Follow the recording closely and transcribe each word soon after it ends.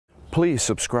Please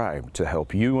subscribe to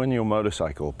help you and your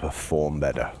motorcycle perform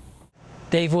better.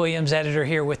 Dave Williams, editor,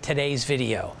 here with today's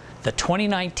video. The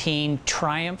 2019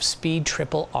 Triumph Speed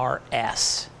Triple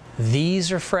RS.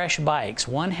 These are fresh bikes.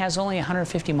 One has only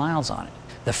 150 miles on it.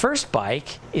 The first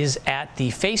bike is at the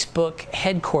Facebook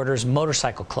headquarters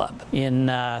motorcycle club in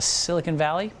Silicon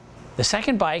Valley. The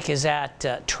second bike is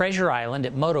at Treasure Island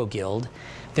at Moto Guild.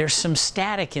 There's some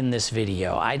static in this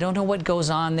video. I don't know what goes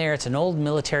on there. It's an old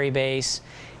military base,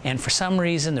 and for some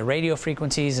reason the radio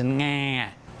frequencies and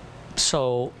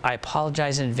so I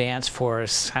apologize in advance for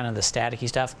kind of the staticky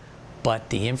stuff, but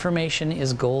the information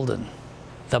is golden.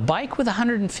 The bike with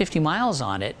 150 miles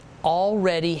on it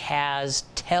already has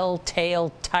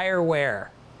telltale tire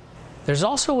wear. There's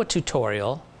also a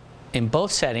tutorial in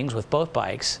both settings with both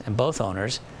bikes and both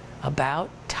owners about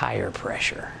tire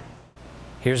pressure.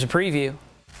 Here's a preview.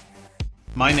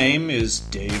 My name is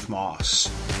Dave Moss.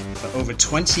 For over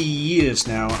 20 years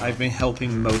now, I've been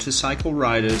helping motorcycle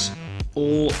riders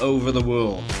all over the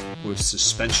world with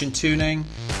suspension tuning,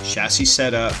 chassis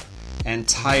setup, and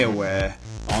tire wear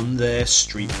on their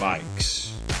street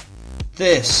bikes.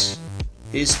 This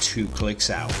is 2 Clicks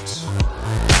Out.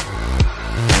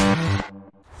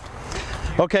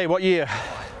 Okay, what year?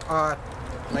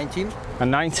 19. A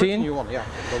 19? New one, yeah.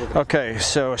 Okay,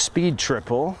 so a speed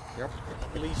triple. Yep.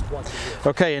 At least once a year.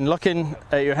 Okay, and looking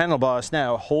at your handlebars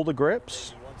now, hold the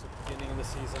grips. Once at the beginning of the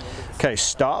season. Okay,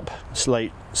 stop.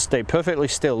 Stay perfectly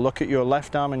still. Look at your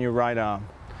left arm and your right arm.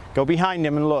 Go behind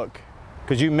him and look,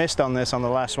 because you missed on this on the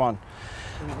last one.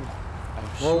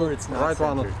 I'm sure it's not right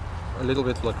centered. One. A little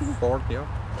bit like forward, yeah.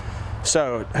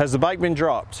 So, has the bike been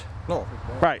dropped? No.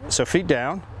 Right, so feet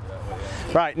down.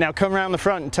 Right, now come around the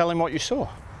front and tell him what you saw.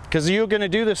 Because you're going to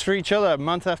do this for each other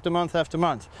month after month after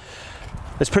month.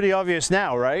 It's pretty obvious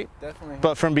now, right? Definitely.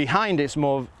 But from behind it's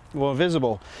more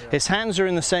visible. Yeah. His hands are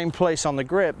in the same place on the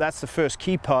grip. That's the first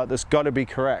key part that's got to be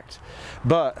correct.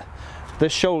 But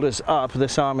this shoulder's up,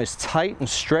 this arm is tight and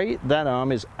straight, that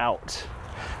arm is out.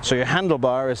 So your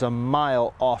handlebar is a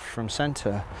mile off from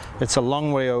center. It's a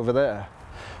long way over there.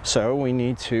 So we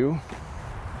need to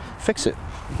fix it.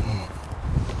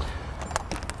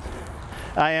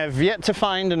 I have yet to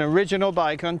find an original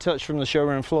bike untouched from the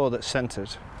showroom floor that's centered.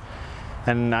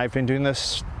 And I've been doing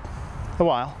this a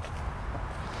while.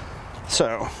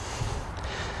 So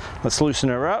let's loosen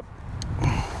her up.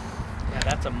 Yeah,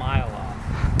 that's a mile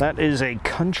off. That is a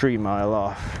country mile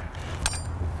off.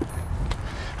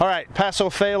 All right, pass or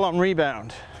fail on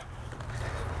rebound.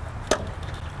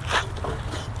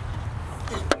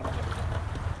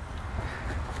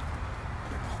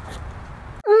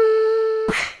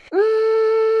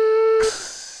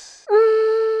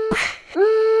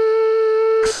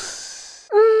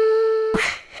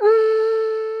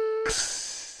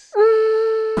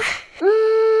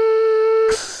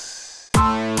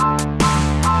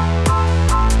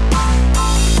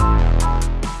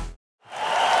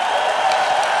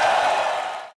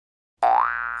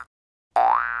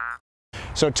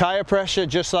 So tire pressure,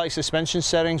 just like suspension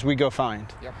settings, we go find.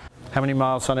 Yep. How many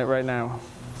miles on it right now?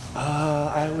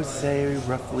 I would say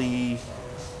roughly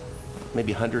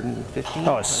maybe 150.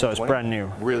 Oh, so it's brand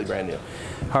new. Really brand new.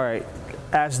 All right,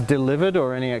 as delivered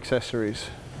or any accessories?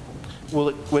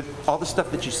 Well, with all the stuff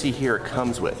that you see here, it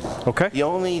comes with. Okay. The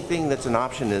only thing that's an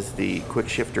option is the quick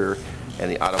shifter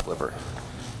and the auto blipper.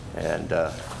 And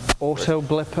auto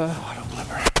blipper? Auto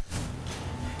blipper.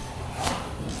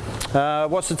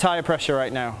 What's the tire pressure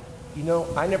right now? You know,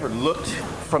 I never looked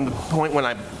from the point when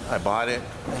I bought it.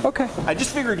 Okay. I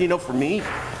just figured, you know, for me,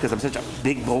 because I'm such a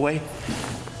big boy,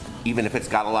 even if it's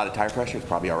got a lot of tire pressure, it's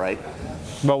probably all right.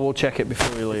 Well, we'll check it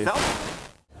before we leave.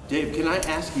 Dave, can I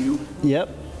ask you? Yep.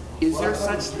 Is there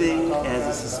such thing as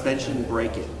a suspension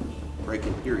break-in?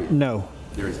 Break-in period? No.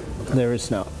 There isn't. Okay. There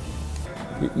is not.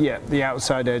 Yeah, the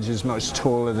outside edge is much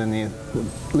taller than the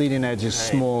leading edge is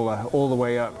smaller, all the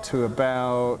way up to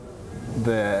about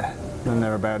there, and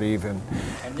they're about even.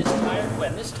 And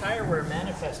this tire wear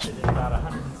manifested in about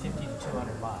 150 to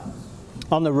 200 miles.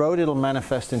 On the road, it'll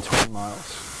manifest in 20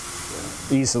 miles,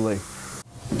 easily.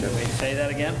 Can we say that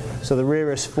again? So the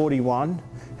rear is 41.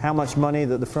 How much money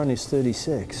that the front is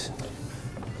 36?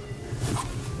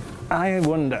 I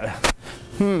wonder,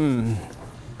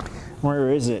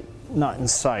 where is it? Not in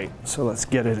sight, so let's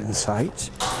get it in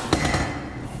sight.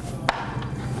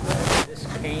 This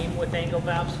came with angle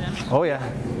valve stems? Oh yeah.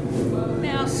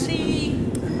 Now see,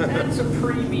 that's a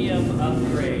premium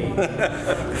upgrade.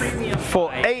 Premium For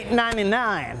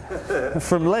 $8.99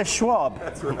 from Les Schwab.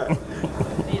 That's right.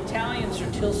 The Italians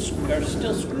are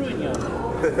still screwing you.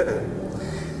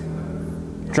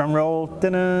 Drum roll.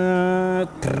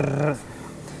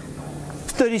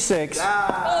 36.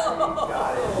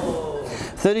 Got it.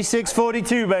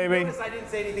 36.42, baby. Notice I didn't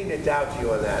say anything to doubt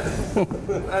you on that.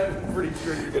 I'm pretty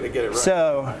sure you're going to get it right.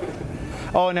 So,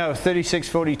 oh no,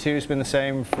 36.42 has been the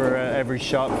same for every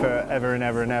shot forever and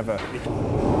ever and ever.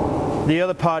 The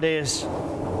other part is,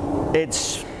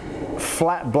 it's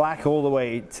flat black all the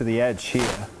way to the edge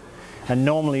here. And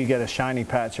normally you get a shiny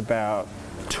patch about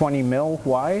 20 mil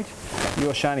wide.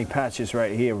 Your shiny patch is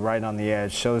right here, right on the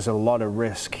edge. So there's a lot of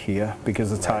risk here because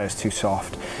the tire is too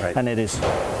soft. Right. And it's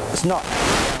not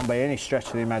down by any stretch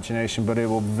of the imagination, but it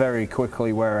will very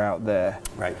quickly wear out there.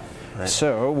 Right. Right.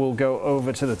 So we'll go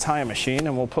over to the tire machine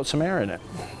and we'll put some air in it.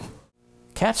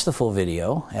 Catch the full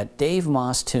video at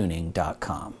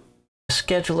DaveMossTuning.com.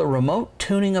 Schedule a remote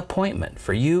tuning appointment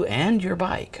for you and your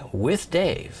bike with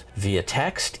Dave via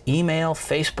text, email,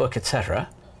 Facebook, etc.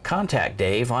 Contact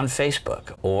Dave on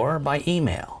Facebook or by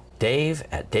email,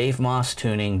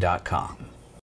 dave@DaveMossTuning.com.